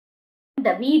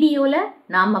இந்த வீடியோல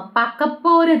நாம பார்க்க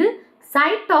போறது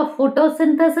site of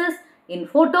photosynthesis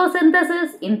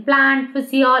in plant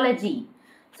physiology.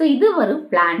 So இது ஒரு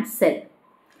plant cell.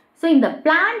 So இந்த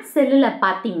plant cellல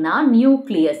பாத்தீங்கன்னா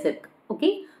நியூக்ளியஸ் இருக்கு. ஓகே,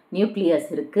 நியூக்ளியஸ்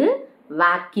இருக்கு,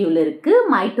 vacuole இருக்கு,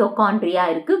 மைட்டோகாண்ட்ரியா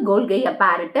இருக்கு, கோல்கி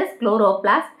apparatus,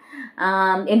 chloroplast,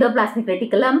 endoplasmic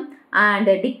reticulum and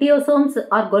dictyosomes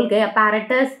or Golgi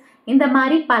apparatus. இந்த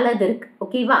மாதிரி பலது இருக்கு.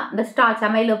 ஓகேவா, இந்த ஸ்டார்ச்,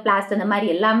 அமைலோபிளாஸ்ட் இந்த மாதிரி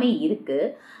எல்லாமே இருக்கு.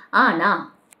 ஆனால்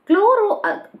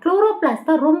குளோரோபிளாஸ்ட்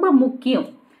தான் ரொம்ப முக்கியம்.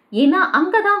 ஏன்னா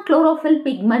அங்கே தான் குளோரோஃபில்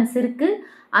பிக்மெண்ட்ஸ் இருக்குது.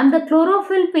 அந்த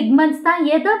குளோரோஃபில் பிக்மெண்ட்ஸ் தான்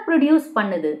எதை ப்ரொடியூஸ்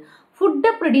பண்ணுது?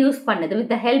 ஃபுட்டை ப்ரொடியூஸ் பண்ணுது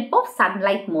with the help of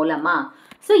sunlight மூலமாக.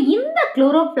 ஸோ இந்த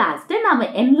குளோரோபிளாஸ்ட்டை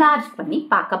நம்ம என்லார்ஜ் பண்ணி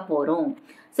பார்க்க போகிறோம்.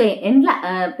 ஸோ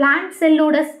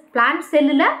பிளான்ட்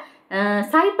செல்லில்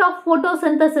சைட் ஆஃப்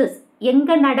ஃபோட்டோசிந்தசிஸ்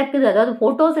எங்கே நடக்குது, அதாவது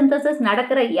ஃபோட்டோசிந்தசிஸ்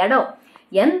நடக்கிற இடம்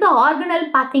எந்த ஆர்கனல்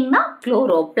பார்த்தீங்கன்னா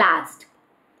குளோரோபிளாஸ்ட்.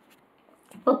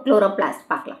 இப்போ குளோரோபிளாஸ்ட்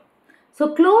பார்க்கலாம். ஸோ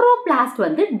குளோரோபிளாஸ்ட்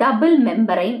வந்து டபுள்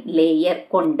மெம்பரைன் லேயர்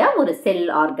கொண்ட ஒரு செல்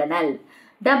ஆர்கனல்.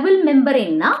 டபுள்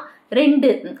மெம்பரைன்னா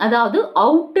ரெண்டு, அதாவது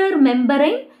அவுட்டர்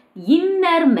மெம்பரைன்,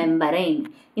 இன்னர் மெம்பரைன்.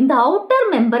 இந்த அவுட்டர்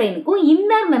மெம்பரைனுக்கும்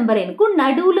இன்னர் மெம்பரைனுக்கும்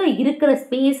நடுவில் இருக்கிற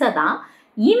ஸ்பேஸை தான்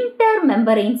இன்டர்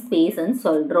மெம்பரைன் ஸ்பேஸ்ன்னு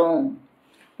சொல்கிறோம்.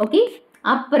 ஓகே,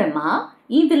 அப்புறமா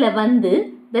இதில் வந்து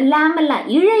இந்த லேமெல்லா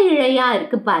இழையா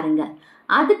இருக்கு பாருங்க,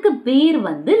 அதுக்கு பேர்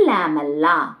வந்து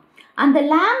லேமெல்லா. அந்த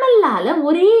லேமெல்லால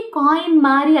ஒரே காயின்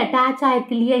மாதிரி அட்டாச்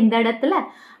ஆயிருக்கு இல்லையா இந்த இடத்துல,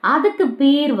 அதுக்கு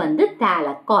பேர் வந்து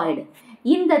தாலகாய்டு.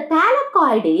 இந்த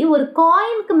தாலகாய்டு ஒரு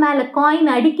காயினுக்கு மேலே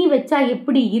காயின் அடுக்கி வச்சா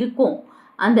எப்படி இருக்கும்,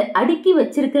 அந்த அடுக்கி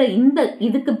வச்சிருக்கிற இந்த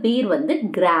இதுக்கு பேர் வந்து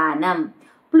கிரானம்.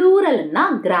 ப்ளூரல்னா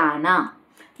கிரானா.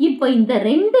 இப்போ இந்த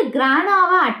ரெண்டு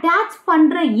கிரானாவை அட்டாச்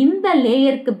பண்ணுற இந்த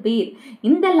லேயருக்கு பேர்,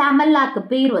 இந்த லேமெல்லாக்கு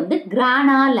பேர் வந்து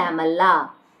கிரானா லேமெல்லா.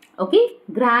 ஓகே,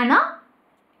 கிரானா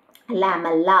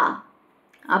லேமெல்லா.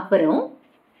 அப்புறம்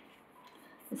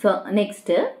ஸோ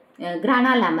நெக்ஸ்ட்டு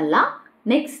கிரானா லேமெல்லா.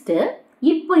 நெக்ஸ்ட்டு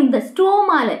இப்போ இந்த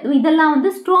ஸ்ட்ரோமால, இதெல்லாம்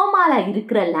வந்து ஸ்ட்ரோமால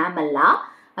இருக்கிற லேமெல்லா,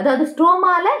 அதாவது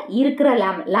ஸ்ட்ரோமால இருக்கிற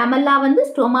லேமெல்லா வந்து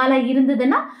ஸ்ட்ரோமால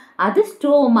இருந்ததுன்னா அது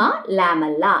ஸ்ட்ரோமா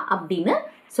லேமெல்லா அப்படின்னு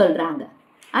சொல்கிறாங்க.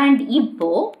 அண்ட்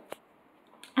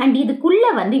இதுக்குள்ள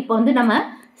வந்து இப்போ வந்து நம்ம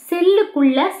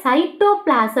செல்லுக்குள்ள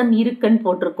சைட்டோபிளாசம் இருக்குன்னு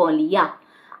போட்டிருக்கோம் இல்லையா,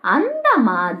 அந்த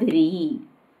மாதிரி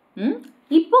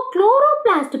இப்போ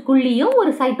குளோரோபிளாஸ்டுக்குள்ளேயும்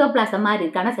ஒரு சைட்டோபிளாசம் மாதிரி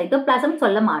இருக்கு. ஆனால் சைட்டோபிளாசம்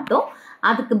சொல்ல மாட்டோம்,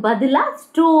 அதுக்கு பதிலாக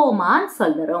ஸ்ட்ரோமான்னு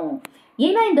சொல்கிறோம்.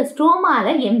 ஏன்னா இந்த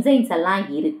ஸ்ட்ரோமால என்சைம்ஸ் எல்லாம்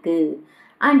இருக்கு.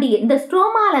 அண்ட் இந்த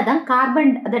ஸ்ட்ரோமால தான்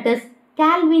carbon, that is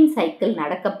Calvin cycle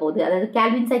நடக்க போகுது. அதாவது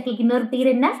கால்வின் சைக்கிளுக்கு இன்னொரு பேர்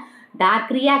என்ன,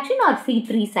 dark reaction R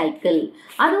C3 cycle.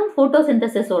 அதுவும்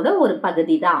ஃபோட்டோசிந்தசிஸோட ஒரு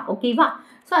பகுதி தான். ஓகேவா.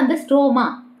 ஸோ அந்த ஸ்ட்ரோமா,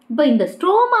 இப்போ இந்த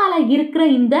ஸ்ட்ரோமால இருக்கிற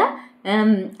இந்த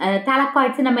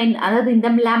தாலகாய்ட்ஸ் நம்ம அதாவது இந்த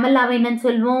லேமெல்லாவை என்னன்னு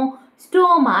சொல்லுவோம்,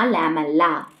 ஸ்ட்ரோமா லேமெல்லா.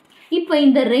 இப்போ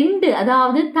இந்த ரெண்டு,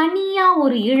 அதாவது தனியாக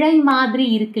ஒரு இழை மாதிரி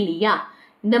இருக்கு இல்லையா,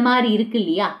 இந்த மாதிரி இருக்கு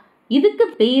இல்லையா, இதுக்கு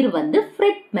பேர் வந்து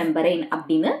ஃப்ரெட் மெம்பரைன்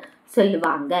அப்படின்னு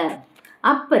சொல்லுவாங்க.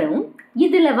 அப்புறம்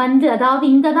இதில் வந்து அதாவது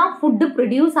இங்கே தான் ஃபுட்டு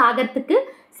ப்ரொடியூஸ் ஆகிறதுக்கு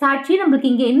சாட்சி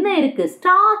நம்மளுக்கு இங்கே என்ன இருக்குது,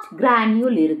 ஸ்டார்ச்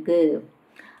கிரானியூல் இருக்குது.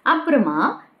 அப்புறமா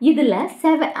இதில்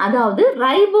அதாவது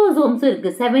ரைபோசோம்ஸும்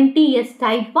இருக்குது, 70S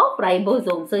டைப் ஆஃப்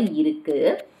ரைபோசோம்ஸும்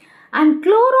இருக்குது. அண்ட்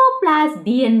குளோரோபிளாஸ்ட்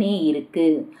DNA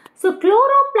இருக்குது. ஸோ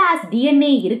குளோரோபிளாஸ்ட்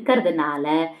DNA இருக்கிறதுனால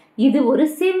இது ஒரு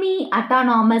செமி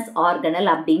அட்டானாமஸ் ஆர்கனல்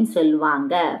அப்படின்னு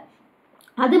சொல்லுவாங்க.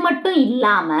 அது மட்டும்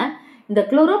இல்லாமல் இந்த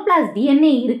குளோரோபிளாஸ்ட்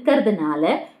DNA இருக்கிறதுனால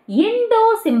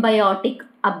எண்டோசிம்பயோட்டிக்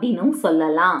அப்படின்னும்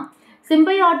சொல்லலாம்.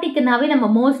 சிம்பயோட்டிக்னாவே நம்ம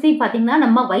மோஸ்ட்லி பார்த்திங்கன்னா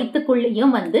நம்ம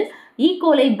வயிற்றுக்குள்ளேயும் வந்து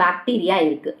ஈகோலை பாக்டீரியா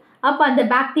இருக்குது. அப்போ அந்த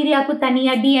பாக்டீரியாவுக்கு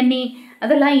தனியாக DNA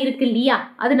அதெல்லாம் இருக்குது இல்லையா,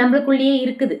 அது நம்மளுக்குள்ளேயே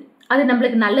இருக்குது. அது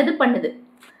நம்மளுக்கு நல்லது பண்ணுது.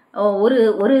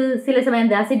 ஒரு சில சமயம்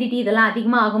இந்த அசிடிட்டி இதெல்லாம்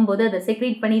அதிகமாக ஆகும்போது அதை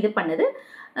செக்ரேட் பண்ணி இது பண்ணுது.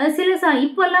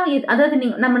 இப்போல்லாம் அதாவது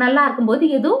நம்ம நல்லா இருக்கும்போது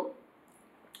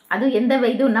அதுவும் எந்த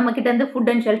இதுவும் நம்மக்கிட்ட இருந்து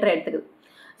ஃபுட் அண்ட் ஷெல்டர் எடுத்துக்குது.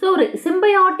 ஸோ ஒரு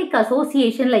சிம்பயோட்டிக்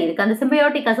அசோசியேஷனில் இருக்குது. அந்த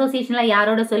சிம்பயோட்டிக் அசோசியேஷனில்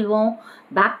யாரோட சொல்லுவோம்,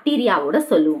 பாக்டீரியாவோட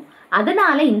சொல்லுவோம்.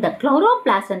 அதனால் இந்த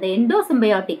குளோரோபிளாஸ்ட் அந்த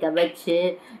எண்டோசிம்பயோட்டிக்கை வச்சு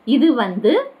இது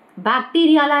வந்து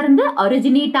பாக்டீரியாவிலேருந்து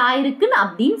ஒரிஜினேட் ஆயிருக்குன்னு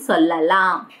அப்படின்னு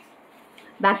சொல்லலாம்.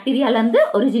 பாக்டீரியாவிலேருந்து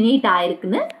ஒரிஜினேட்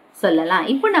ஆயிருக்குன்னு சொல்லலாம்.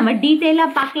 இப்போ நம்ம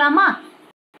டீட்டெயிலாக பார்க்கலாமா.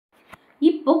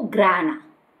 இப்போ கிரானா.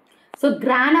 ஸோ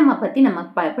கிரானமை பற்றி நம்ம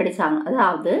படித்தாங்க.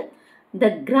 அதாவது இந்த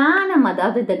கிரானம்,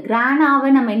 அதாவது இந்த கிரானாவை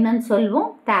நம்ம என்னன்னு சொல்லுவோம்,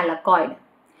 தாலகாய்டு.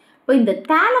 இப்போ இந்த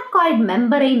தாலகாய்டு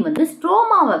மெம்பரைன் வந்து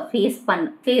ஸ்ட்ரோமாவை ஃபேஸ்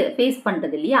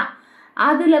பண்ணுறது இல்லையா,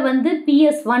 அதில் வந்து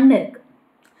PS1 இருக்குது.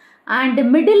 அண்டு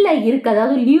மிடில் இருக்குது,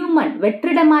 அதாவது லியூமன்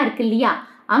வெற்றிடமாக இருக்குது இல்லையா,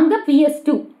 அங்கே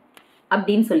PS2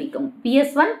 அப்படின்னு சொல்லிக்கோங்க.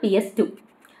 PS1 PS2.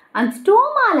 அந்த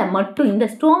ஸ்ட்ரோமால மட்டும் இந்த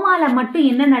ஸ்ட்ரோமால மட்டும்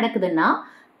என்ன நடக்குதுன்னா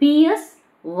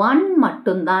PS1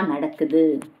 மட்டும்தான் நடக்குது.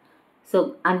 ஸோ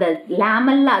அந்த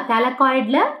லேமெல்லா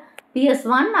தலகாய்டில்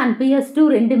PS1 அண்ட் PS2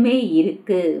 ரெண்டுமே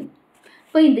இருக்கு.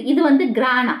 இப்போ இது வந்து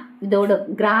கிரானா, இதோட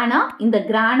கிரானா, இந்த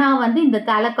கிரானா வந்து இந்த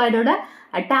தலகாய்டோட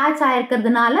அட்டாச்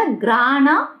ஆயிருக்கிறதுனால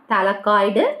கிரானா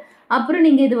தலகாய்டு. அப்புறம்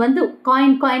நீங்கள் இது வந்து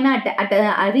காயினாக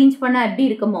அரேஞ்ச் பண்ண எப்படி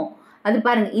இருக்குமோ அது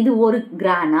பாருங்கள், இது ஒரு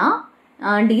கிரானா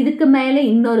அண்ட் இதுக்கு மேலே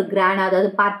இன்னொரு கிரானா, அதாவது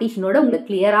பார்ட்டிஷனோட உங்களுக்கு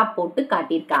கிளியராக போட்டு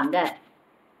காட்டியிருக்காங்க.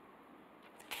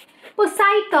 இப்போ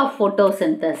side of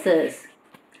photosynthesis.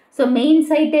 So main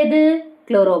side எது?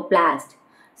 குளோரோபிளாஸ்ட்.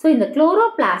 ஸோ இந்த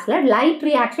குளோரோபிளாஸ்டில் லைட்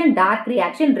ரியாக்ஷன் டார்க்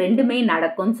ரியாக்ஷன் ரெண்டுமே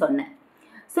நடக்கும்னு சொன்னேன்.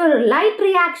 ஸோ லைட்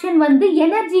ரியாக்ஷன் வந்து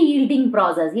எனர்ஜி ஈல்டிங்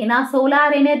ப்ராசஸ், ஏன்னா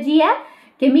சோலார் எனர்ஜியை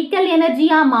கெமிக்கல்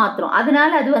எனர்ஜியாக மாற்றும், அதனால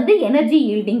அது வந்து எனர்ஜி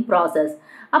ஈல்டிங் ப்ராசஸ்.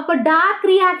 அப்போ டார்க்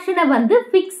ரியாக்ஷனை வந்து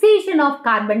fixation of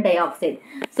carbon di oxide.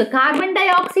 So carbon tie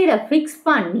ஆக்சைடை ஃபிக்ஸ்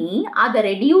பண்ணி அதை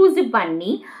ரெடியூஸ்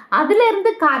பண்ணி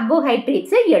அதுலேருந்து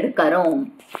கார்போஹைட்ரேட்ஸை எடுக்கிறோம்.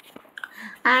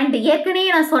 அண்ட் ஏற்கனவே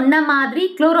நான் சொன்ன மாதிரி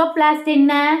குளோரோபிளாஸ்ட்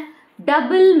என்ன?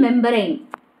 டபுள் மெம்பரைன்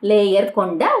லேயர்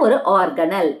கொண்ட ஒரு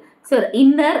organelle. So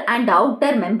inner and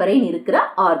outer membrane இருக்கிற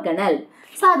ஆர்கனல்.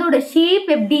 ஸோ அதோட ஷேப்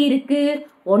எப்படி இருக்குது?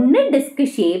 ஒன்று டிஸ்க்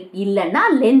ஷேப், இல்லைன்னா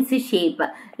லென்ஸு ஷேப்.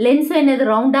 லென்ஸும் என்னது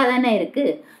ரவுண்டாக தானே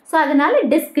இருக்குது. ஸோ அதனால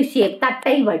டிஸ்க் ஷேப்,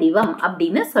 தட்டை வடிவம்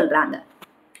அப்படின்னு சொல்கிறாங்க.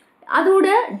 அதோட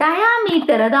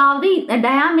டயாமீட்டர், அதாவது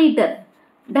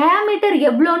டயாமீட்டர்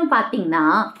எவ்வளோன்னு பார்த்தீங்கன்னா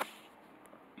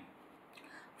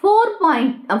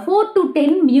 4 to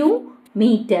 10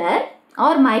 μm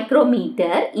or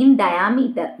micrometer in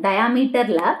diameter.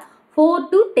 டயாமீட்டரில் 4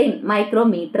 to 10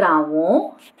 micrometre ஆகும்.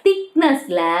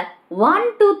 திக்னஸில் 1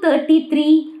 to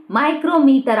 33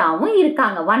 மைக்ரோமீட்டர் ஆகும்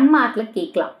இருக்காங்க. 1 மார்க்கில்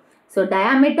கேட்கலாம். ஸோ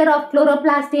டயாமீட்டர் ஆஃப்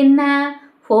குளோரோபிளாஸ்ட் என்ன?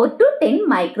 4 to 10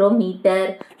 மைக்ரோமீட்டர்.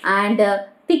 அண்ட்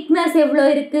திக்னஸ் எவ்வளோ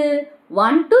இருக்குது?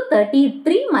 1 to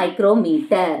 33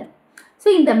 மைக்ரோமீட்டர். ஸோ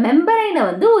இந்த மெம்பரைனை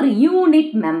வந்து ஒரு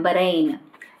யூனிட் மெம்பரைன்.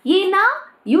 ஏன்னா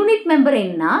யூனிட்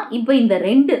மெம்பரைன்னா இப்போ இந்த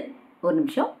ரெண்டு, ஒரு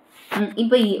நிமிஷம்,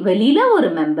 இப்போ வெளியில் ஒரு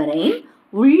மெம்பரைன்,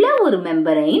 உள்ள ஒரு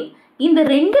மெம்பரைன், இந்த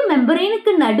ரெண்டு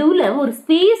மெம்பரைனுக்கு நடுவில் ஒரு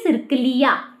ஸ்பேஸ் இருக்கு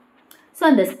இல்லையா? ஸோ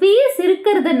அந்த ஸ்பேஸ்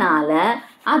இருக்கிறதுனால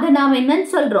அதை நாம் என்னன்னு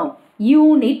சொல்கிறோம்?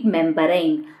 Unit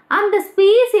membrane. அந்த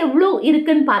ஸ்பேஸ் எவ்வளோ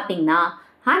இருக்குன்னு பார்த்தீங்கன்னா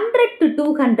 100 to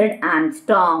 200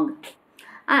 ஆம்ஸ்ட்ராங்.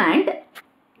 அண்ட்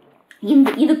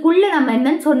இதுக்குள்ளே நம்ம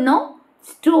என்னன்னு சொன்னோம்?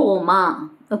 ஸ்ட்ரோமா.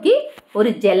 ஓகே, ஒரு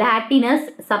ஜெலாட்டினஸ்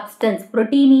சப்ஸ்டன்ஸ்,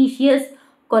 புரோட்டீனீஷியஸ்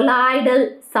கொலாய்டல்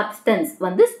சப்ஸ்டன்ஸ்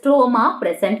வந்து ஸ்ட்ரோமா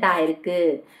ப்ரெசென்ட் ஆயிருக்கு.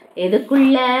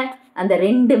 எதுக்குள்ள? அந்த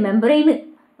ரெண்டு மெம்பரைனு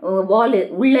வால்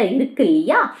உள்ள இருக்கு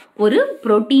இல்லையா? ஒரு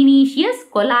புரோட்டீனீஷியஸ்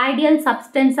கொலாய்டல்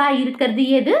சப்ஸ்டன்ஸாக இருக்கிறது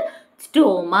எது?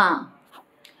 ஸ்ட்ரோமா.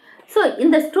 ஸோ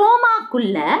இந்த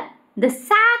ஸ்ட்ரோமாக்குள்ள இந்த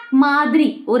சாக் மாதிரி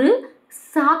ஒரு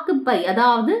சாக்குப்பை,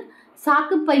 அதாவது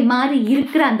சாக்குப்பை மாதிரி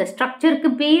இருக்கிற அந்த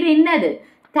ஸ்ட்ரக்சருக்கு பேர் என்னது?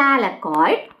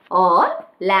 thylakoid or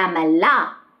lamella.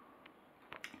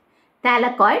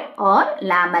 thylakoid or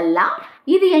lamella.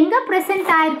 இது எங்க present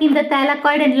ஆயிருக்கு? இந்த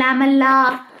thylakoid and lamella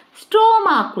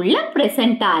ஸ்ட்ரோமாக்குள்ள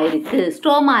present ஆயிருக்கு.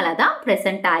 ஸ்ட்ரோமால தான்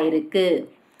present ஆயிருக்கு.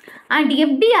 அண்ட்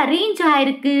எப்படி அரேஞ்ச்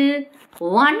ஆயிருக்கு?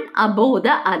 One above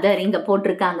the other. இங்க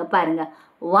போட்டிருக்காங்க பாருங்க,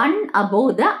 ஒன் above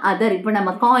the other. இப்போ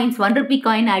நம்ம காயின்ஸ் 1 ரூபி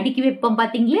காயின் அடுக்கி வைப்போம்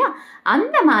பார்த்தீங்களா?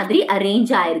 அந்த மாதிரி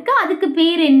அரேஞ்ச் ஆயிருக்கு. அதுக்கு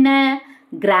பேர் என்ன?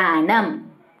 கிரானம்.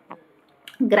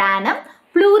 கிரானம்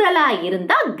ப்ளூரலா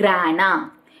இருந்தா கிரானா.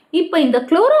 இப்போ இந்த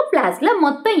குளோரோபிளாஸ்ட்ல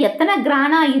மொத்தம் எத்தனை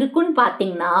கிரானா இருக்குன்னு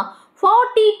பார்த்தீங்கன்னா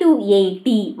 40 to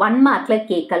 80. 1 மார்க்கில்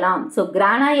கேட்கலாம். ஸோ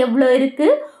கிரானா எவ்வளோ இருக்கு?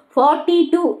 40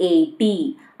 to 80.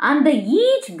 அந்த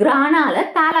ஈச் கிரானால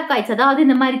தாலகாய்ட்ஸ், அதாவது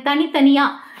இந்த மாதிரி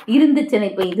தனித்தனியாக இருந்துச்சுன்னா,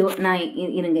 இப்போ இது நான்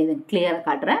இருங்க இது கிளியராக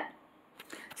காட்டுறேன்.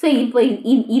 ஸோ இப்போ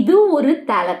இது ஒரு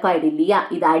தாலகாய்டு இல்லையா?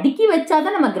 இதை அடுக்கி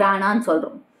வச்சாதான் நம்ம கிரானான்னு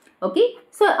சொல்கிறோம். ஓகே,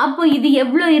 ஸோ அப்போ இது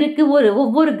எவ்வளோ இருக்குது?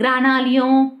 ஒவ்வொரு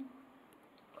கிரானாலையும்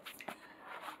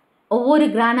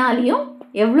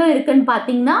எவ்வளோ இருக்குன்னு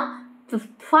பார்த்தீங்கன்னா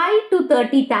 5 to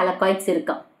 30 தாலகாய்ட்ஸ்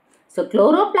இருக்கும். ஸோ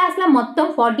குளோரோபிளாஸ்டில்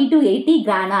மொத்தம் 40 to 80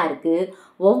 கிரானா இருக்குது.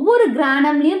 ஒவ்வொரு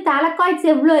கிரானம்லேயும் தாலகாய்ட்ஸ்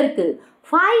எவ்வளோ இருக்குது?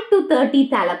 5 to 30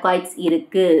 தாலகாய்ட்ஸ்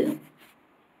இருக்குது.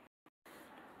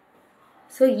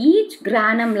 ஸோ ஈச்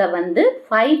கிரானமில் வந்து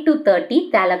 5 to 30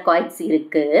 தாலகாய்ட்ஸ்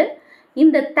இருக்குது.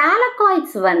 இந்த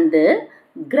தாலகாய்ட்ஸ் வந்து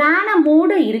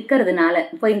கிரானமோடு இருக்கிறதுனால,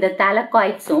 இப்போ இந்த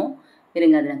தாலகாய்ட்ஸும்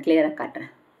இருங்க அதை நான் கிளியராக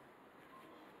காட்டுறேன்.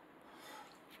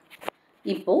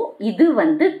 இப்போ இது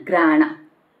வந்து கிரானா.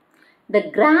 இந்த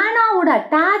கிரானாவோட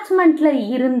அட்டாச்மெண்ட்ல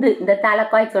இருந்து இந்த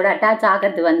தாலகாய்ட்ஸோட அட்டாச்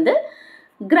ஆகிறது வந்து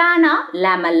கிரானா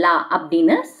லாமெல்லா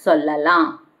அப்படின்னு சொல்லலாம்.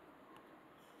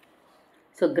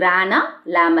 ஸோ கிரானா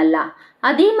லாமெல்லா.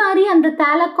 அதே மாதிரி அந்த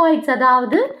தாலகாய்ட்ஸ்,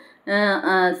 அதாவது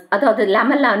அதாவது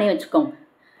லெமல்லானே வச்சுக்கோங்க.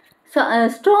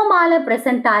 ஸ்ட்ரோமாவில்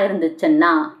ப்ரெசென்ட்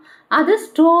ஆயிருந்துச்சுன்னா அது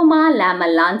ஸ்ட்ரோமா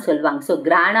லேமல்லான்னு சொல்லுவாங்க. ஸோ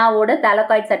கிரானாவோட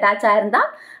தலகாய்ட்ஸ் அட்டாச் ஆயிருந்தா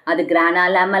அது கிரானா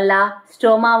லேமல்லா,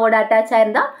 ஸ்ட்ரோமாவோட அட்டாச்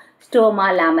ஆயிருந்தா ஸ்ட்ரோமா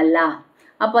லேமல்லா.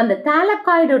 அப்போ அந்த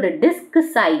தலகாய்டோட டிஸ்க்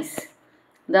சைஸ்,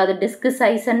 அதாவது டிஸ்க்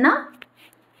சைஸ்ன்னா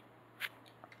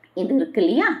இது இருக்கு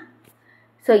இல்லையா,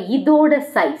 ஸோ இதோட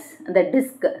சைஸ், அந்த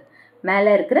டிஸ்க் மேலே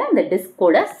இருக்கிற அந்த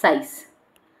டிஸ்கோட சைஸ்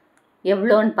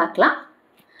எவ்வளோன்னு பார்க்கலாம்.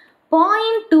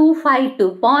 0.25 to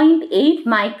 0.8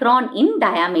 மைக்ரான் இன்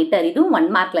டயாமீட்டர். இதுவும் 1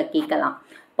 மார்க்கில் கேட்கலாம்.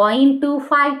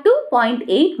 0.25 to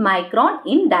 0.8 micron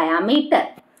in diameter.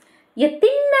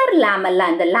 Thinner லேமல்லா,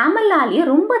 இந்த லேமல்லாலேயே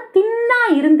ரொம்ப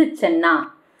தின்னாக இருந்துச்சுன்னா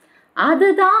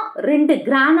அதுதான் 2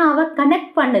 கிரானாவை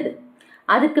கனெக்ட் பண்ணுது.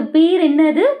 அதுக்கு பேர்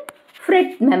என்னது?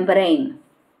 Fred membrane.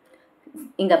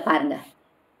 இங்கே பாருங்க,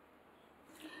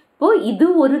 இப்போ இது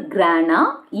ஒரு கிரானா,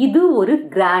 இது ஒரு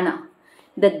கிரானா.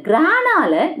 இந்த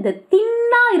கிரானால இந்த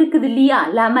தின்னா இருக்குது இல்லையா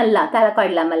லெமல்லா,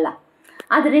 தலகாய்டு லெமல்லா,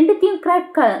 அது ரெண்டுத்தையும்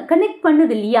கனெக்ட்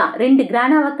பண்ணுது இல்லையா, 2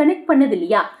 கிரானாவை கனெக்ட் பண்ணுது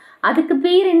இல்லையா, அதுக்கு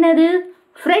பேர் என்னது?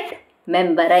 Fred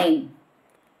membrane.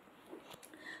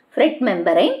 Fred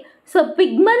membrane. So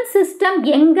pigment system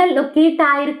எங்கே லொக்கேட்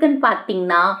ஆயிருக்குன்னு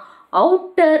பார்த்தீங்கன்னா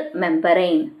outer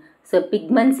membrane. So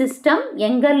pigment system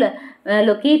எங்கே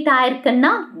லொக்கேட்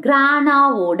ஆயிருக்குன்னா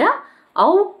கிரானாவோட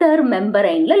அவுட்டர்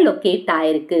மெம்பரைனில் லொக்கேட்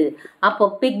ஆயிருக்கு. அப்போ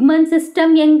பிக்மெண்ட்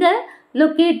சிஸ்டம் எங்கே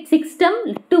லொக்கேட்? சிஸ்டம்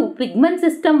 2, பிக்மெண்ட்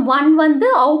சிஸ்டம் 1 வந்து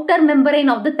அவுட்டர் மெம்பரைன்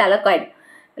ஆஃப் த தலகாய்டு,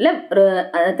 இல்லை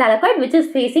தலகாய்டு which is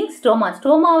facing stroma.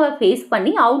 ஸ்ட்ரோமாவை face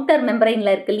பண்ணி அவுட்டர்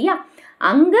மெம்பரைனில் இருக்கு இல்லையா,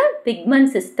 அங்கே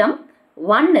பிக்மெண்ட் சிஸ்டம்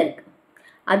 1 இருக்கு.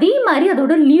 அதே மாதிரி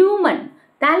அதோட லியூமன்,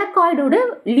 தலகாய்டோட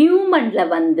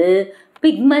லியூமனில் வந்து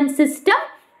பிக்மெண்ட் சிஸ்டம்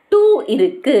 2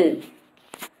 இருக்கு.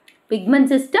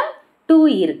 பிக்மெண்ட் சிஸ்டம் 2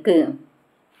 இருக்கு.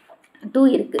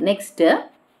 நெக்ஸ்ட்,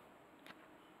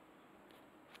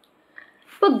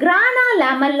 இப்போ கிரானா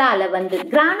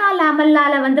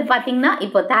லேமல்லால வந்து பார்த்தீங்கன்னா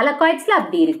இப்போ தலகாய்ட்ஸில்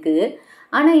அப்படி இருக்கு.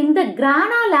 ஆனால் இந்த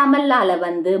கிரானா லேமல்லால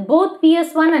வந்து போத்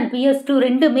PS1 அண்ட் PS2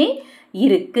 ரெண்டுமே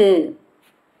இருக்கு.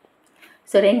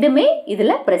 ஸோ ரெண்டுமே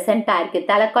இதில் ப்ரெசென்ட் ஆயிருக்கு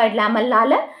தலகாய்டு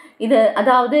லேமல்லால. இது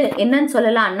அதாவது என்னன்னு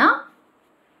சொல்லலாம்னா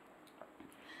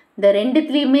இந்த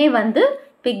ரெண்டுத்துலேயுமே வந்து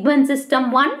pigment system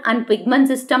 1 and pigment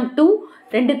system 2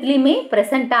 ரெண்டுத்துலேயுமே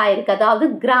present ஆயிருக்கு, அதாவது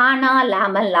கிரானா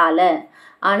லேமல்லால.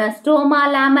 ஆனால் ஸ்ட்ரோமா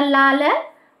லேமல்லால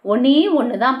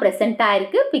ஒன்று தான் ப்ரெசென்ட்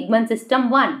ஆயிருக்கு, பிக்மெண்ட் சிஸ்டம்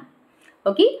 1.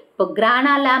 ஓகே, இப்போ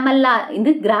கிரானா லேமல்லா,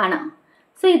 இது கிரானா.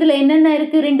 ஸோ இதில் என்னென்ன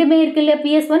இருக்குது? ரெண்டுமே இருக்குது இல்லையா,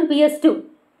 PS1 PS2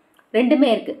 ரெண்டுமே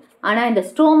இருக்குது. ஆனால் இந்த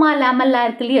ஸ்ட்ரோமா லேமல்லா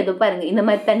இருக்கு இல்லையா, அது பாருங்கள் இந்த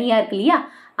மாதிரி தனியாக இருக்கு இல்லையா,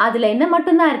 அதில் என்ன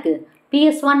மட்டும்தான் இருக்குது?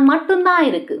 PS1 மட்டும்தான்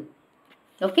இருக்குது.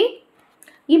 ஓகே,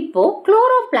 இப்போது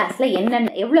குளோரோபிளாஸ்டில்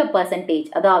என்னென்ன எவ்வளோ பர்சன்டேஜ்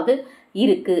அதாவது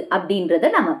இருக்குது அப்படின்றத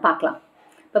நம்ம பார்க்கலாம்.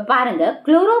 இப்போ பாருங்கள்,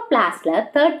 குளோரோபிளாஸ்டில்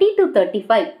 30 to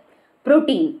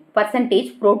 35 பர்சன்டேஜ்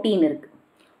ப்ரோட்டீன் இருக்குது,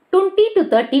 20 to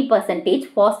 30%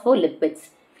 phospholipids,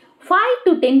 5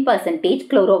 to 10%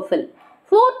 chlorophyll,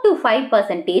 4 to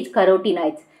 5%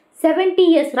 carotenoids,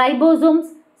 70s ribosomes,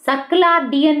 circular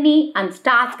DNA and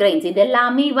starch grains. இது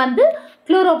எல்லாமே வந்து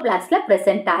குளோரோபிளாஸ்டில்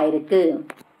ப்ரெசென்ட் ஆயிருக்கு.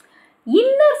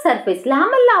 இன்னர் சர்ஃபேஸ்,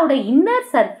 லேமல்லாவோட இன்னர்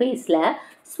சர்ஃபேஸில்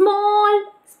ஸ்மால்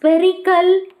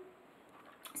ஸ்பெரிக்கல்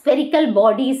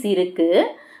பாடிஸ் இருக்குது.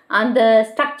 அந்த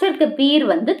ஸ்ட்ரக்சருக்கு பேர்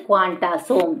வந்து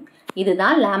குவாண்டாசோம்.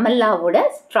 இதுதான் லேமல்லாவோட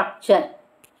ஸ்ட்ரக்சர்.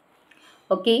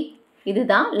 ஓகே,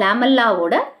 இதுதான்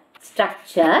லேமல்லாவோட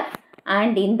ஸ்ட்ரக்சர்.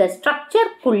 அண்ட் இந்த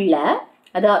ஸ்ட்ரக்சர்க்குள்ள,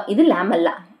 அதாவது இது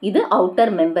லேமல்லா, இது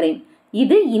அவுட்டர் மெம்பரைன்,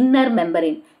 இது inner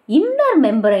membrane. Inner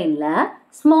மெம்பரைனில்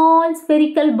small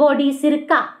spherical bodies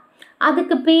இருக்கா,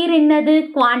 அதுக்கு பேர் என்னது?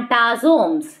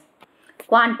 குவாண்டாசோம்ஸ்.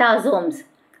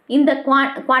 இந்த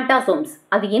குவாண்டாசோம்ஸ்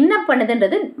அது என்ன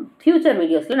பண்ணுதுன்றது ஃபியூச்சர்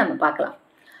வீடியோஸில் நம்ம பார்க்கலாம்.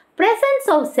 Presence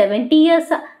of 70s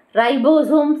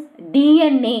ribosomes,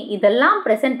 DNA இதெல்லாம்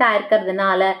ப்ரெசென்ட்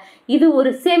ஆகிருக்கிறதுனால இது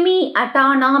ஒரு செமி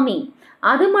அட்டானாமி.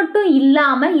 அது மட்டும்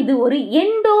இல்லாமல் இது ஒரு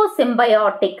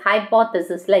எண்டோசிம்பயாட்டிக்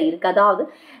ஹைப்போதசிஸில் இருக்குது. அதாவது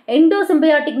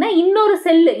எண்டோசிம்பயாட்டிக்னா இன்னொரு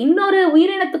செல்லு, இன்னொரு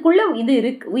உயிரினத்துக்குள்ளே இது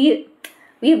இருக்குது,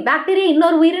 பாக்டீரியா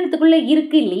இன்னொரு உயிரினத்துக்குள்ளே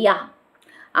இருக்குது இல்லையா,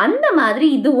 அந்த மாதிரி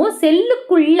இதுவும்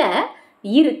செல்லுக்குள்ளே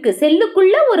இருக்குது.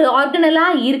 செல்லுக்குள்ளே ஒரு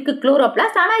ஆர்கனலாக இருக்குது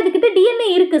குளோரோபிளாஸ்ட். ஆனால் இதுக்கிட்ட DNA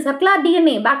இருக்குது, சர்க்குலார்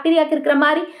DNA. பாக்டீரியாவுக்கு இருக்கிற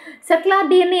மாதிரி சர்க்குலார்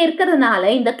DNA இருக்கிறதுனால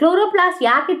இந்த குளோரோபிளாஸ்ட்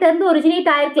யார்கிட்ட இருந்து ஒரிஜினேட்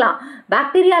ஆகிருக்கலாம்,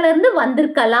 பாக்டீரியாவிலேருந்து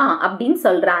வந்திருக்கலாம் அப்படின்னு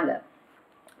சொல்கிறாங்க.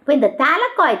 இப்போ இந்த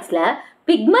தலகாய்ட்ஸில்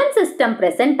pigment system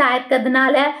present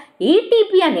ஆகிருக்கிறதுனால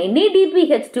ATP and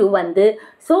NADPH2 வந்து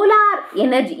சோலார்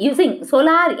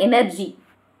எனர்ஜி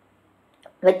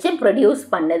வச்சு ப்ரொடியூஸ்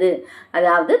பண்ணுது.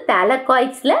 அதாவது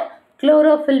தலகாய்ட்ஸில்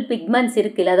குளோரோஃபில் பிக்மெண்ட்ஸ்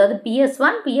இருக்குல்ல, அதாவது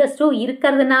PS1 PS2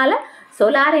 இருக்கிறதுனால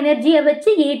சோலார் எனர்ஜியை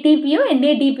வச்சு ஏடிபியும்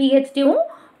NADPH2வும்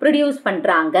ப்ரொடியூஸ்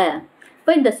பண்ணுறாங்க.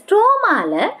 இப்போ இந்த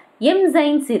ஸ்ட்ரோமால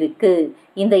என்சைம்ஸ் இருக்கு.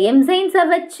 இந்த என்சைம்ஸை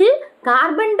வச்சு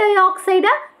கார்பன் டை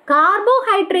ஆக்சைடை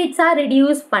கார்போஹைட்ரேட்ஸாக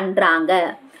ரெடியூஸ் பண்ணுறாங்க.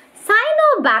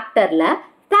 சைனோபாக்டரில்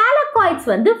தாலகாய்ட்ஸ்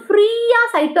வந்து ஃப்ரீயாக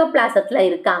சைட்டோபிளாசத்தில்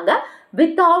இருக்காங்க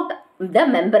without the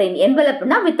membrane.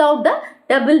 என்வலப்னா without the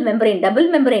double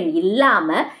membrane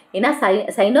இல்லாமல். ஏன்னா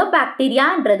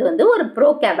சைனோபாக்டீரியான்றது வந்து ஒரு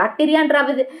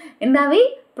பாக்டீரியான்றது என்னவே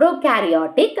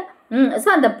ப்ரோகேரியாட்டிக். ஸோ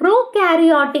அந்த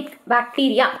ப்ரோகேரியாட்டிக்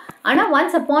பாக்டீரியா. ஆனால்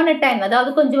ஒன்ஸ் அப்பான் அ டைம், அதாவது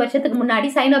கொஞ்சம் வருஷத்துக்கு முன்னாடி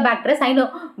சைனோ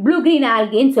ப்ளூ கிரீன்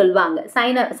ஆல்கேன்னு சொல்லுவாங்க,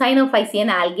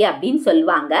 சைனோஃபைசியன் ஆல்கே அப்படின்னு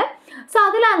சொல்லுவாங்க. ஸோ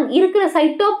அதில் இருக்கிற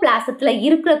சைட்டோபிளாசத்தில்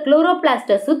இருக்கிற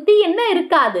குளோரோபிளாஸ்ட்டை சுற்றி என்ன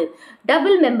இருக்காது,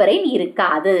 டபுள் மெம்பரைன்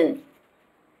இருக்காது.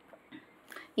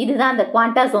 இதுதான் அந்த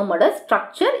குவாண்டாசோமோட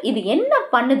ஸ்ட்ரக்சர். இது என்ன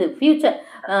பண்ணுது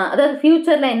அதாவது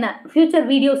ஃபியூச்சரில் என்ன, ஃபியூச்சர்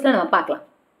வீடியோஸில் நம்ம பார்க்கலாம்.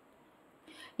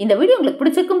 இந்த வீடியோ உங்களுக்கு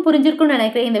பிடிச்சிருக்கும் புரிஞ்சிருக்கும்னு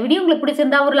நினைக்கிறேன். இந்த வீடியோ உங்களுக்கு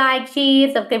பிடிச்சிருந்தா ஒரு like,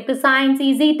 share, subscribe to science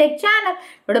easy tech channel.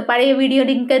 என்னோட பழைய வீடியோ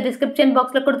லிங்க் டிஸ்கிரிப்ஷன்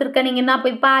பாக்ஸில் கொடுத்துருக்கேன். நீங்கள் என்ன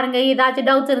போய் பாருங்கள். ஏதாச்சும்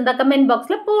டவுட்ஸ் இருந்தால் கமெண்ட்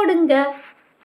பாக்ஸில் போடுங்க.